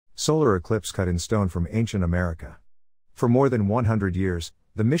Solar eclipse cut in stone from ancient America. For more than 100 years,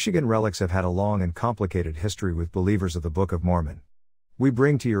 the Michigan Relics have had a long and complicated history with believers of the Book of Mormon. We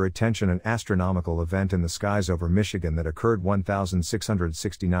bring to your attention an astronomical event in the skies over Michigan that occurred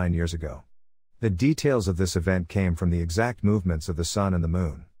 1,669 years ago. The details of this event came from the exact movements of the sun and the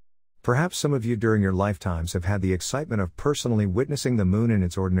moon. Perhaps some of you during your lifetimes have had the excitement of personally witnessing the moon in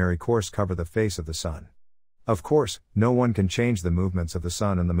its ordinary course cover the face of the sun. Of course, no one can change the movements of the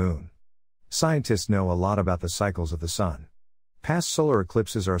sun and the moon. Scientists know a lot about the cycles of the sun. Past solar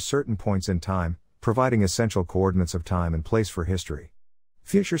eclipses are certain points in time, providing essential coordinates of time and place for history.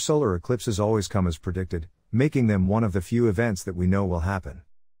 Future solar eclipses always come as predicted, making them one of the few events that we know will happen.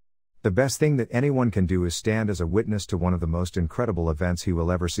 The best thing that anyone can do is stand as a witness to one of the most incredible events he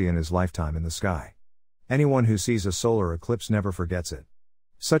will ever see in his lifetime in the sky. Anyone who sees a solar eclipse never forgets it.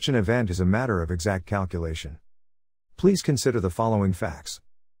 Such an event is a matter of exact calculation. Please consider the following facts.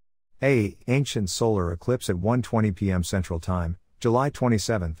 A. Ancient solar eclipse at 1:20 p.m. Central Time, July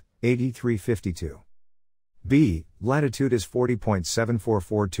 27, 8352. B. Latitude is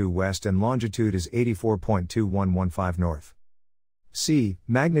 40.7442 west and longitude is 84.2115 north. C.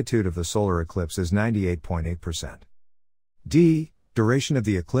 Magnitude of the solar eclipse is 98.8%. D. Duration of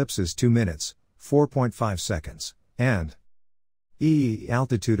the eclipse is 2 minutes, 4.5 seconds, and E.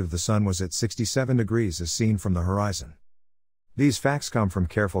 Altitude of the sun was at 67 degrees as seen from the horizon. These facts come from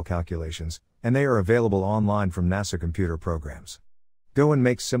careful calculations, and they are available online from NASA computer programs. Go and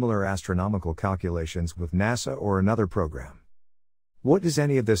make similar astronomical calculations with NASA or another program. What does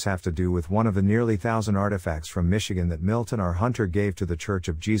any of this have to do with one of the nearly 1,000 artifacts from Michigan that Milton R. Hunter gave to the Church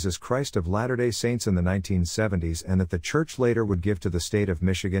of Jesus Christ of Latter-day Saints in the 1970s and that the church later would give to the state of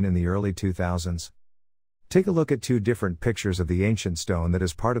Michigan in the early 2000s? Take a look at two different pictures of the ancient stone that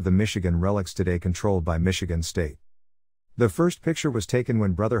is part of the Michigan Relics today controlled by Michigan State. The first picture was taken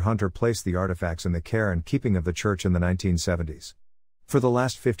when Brother Hunter placed the artifacts in the care and keeping of the church in the 1970s. For the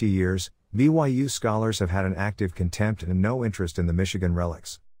last 50 years, BYU scholars have had an active contempt and no interest in the Michigan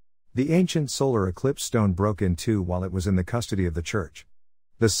Relics. The ancient solar eclipse stone broke in two while it was in the custody of the church.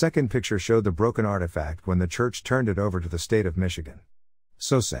 The second picture showed the broken artifact when the church turned it over to the state of Michigan.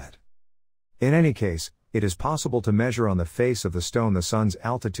 So sad. In any case, it is possible to measure on the face of the stone the sun's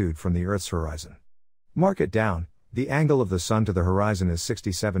altitude from the Earth's horizon. Mark it down, the angle of the sun to the horizon is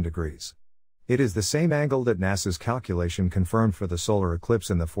 67 degrees. It is the same angle that NASA's calculation confirmed for the solar eclipse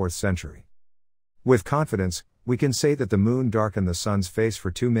in the 4th century. With confidence, we can say that the moon darkened the sun's face for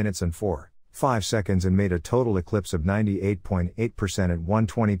 2 minutes and 4.5 seconds and made a total eclipse of 98.8% at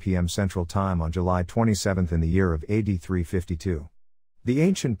 1:20 p.m. Central Time on July 27 in the year of AD 352. The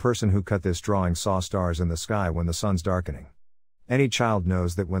ancient person who cut this drawing saw stars in the sky when the sun's darkening. Any child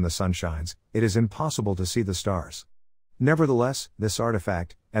knows that when the sun shines, it is impossible to see the stars. Nevertheless, this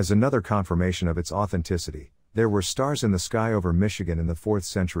artifact, as another confirmation of its authenticity, there were stars in the sky over Michigan in the 4th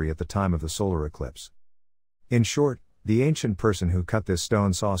century at the time of the solar eclipse. In short, the ancient person who cut this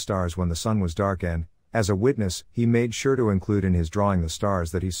stone saw stars when the sun was dark and, as a witness, he made sure to include in his drawing the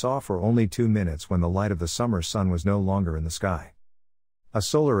stars that he saw for only 2 minutes when the light of the summer sun was no longer in the sky. A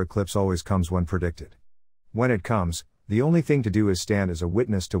solar eclipse always comes when predicted. When it comes, the only thing to do is stand as a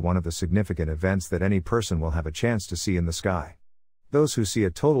witness to one of the significant events that any person will have a chance to see in the sky. Those who see a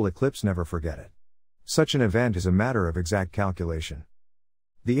total eclipse never forget it. Such an event is a matter of exact calculation.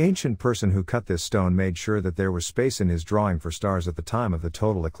 The ancient person who cut this stone made sure that there was space in his drawing for stars at the time of the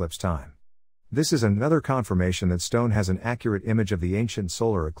total eclipse time. This is another confirmation that stone has an accurate image of the ancient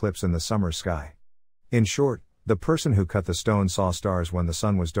solar eclipse in the summer sky. In short, the person who cut the stone saw stars when the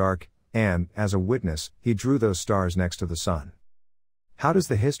sun was dark, and, as a witness, he drew those stars next to the sun. How does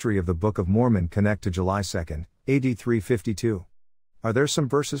the history of the Book of Mormon connect to July 2, AD 352? Are there some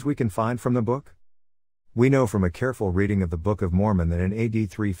verses we can find from the book? We know from a careful reading of the Book of Mormon that in AD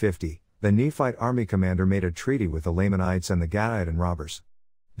 350, the Nephite army commander made a treaty with the Lamanites and the Gaditan robbers.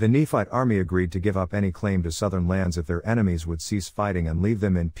 The Nephite army agreed to give up any claim to southern lands if their enemies would cease fighting and leave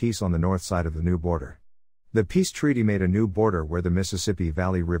them in peace on the north side of the new border. The peace treaty made a new border where the Mississippi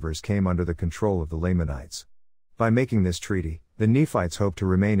Valley rivers came under the control of the Lamanites. By making this treaty, the Nephites hoped to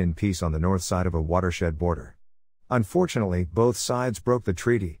remain in peace on the north side of a watershed border. Unfortunately, both sides broke the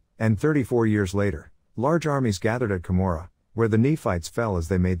treaty, and 34 years later, large armies gathered at Cumorah, where the Nephites fell as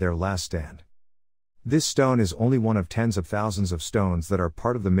they made their last stand. This stone is only one of tens of thousands of stones that are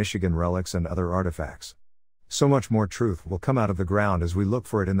part of the Michigan Relics and other artifacts. So much more truth will come out of the ground as we look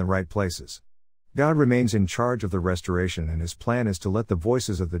for it in the right places. God remains in charge of the restoration, and his plan is to let the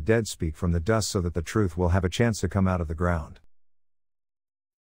voices of the dead speak from the dust so that the truth will have a chance to come out of the ground.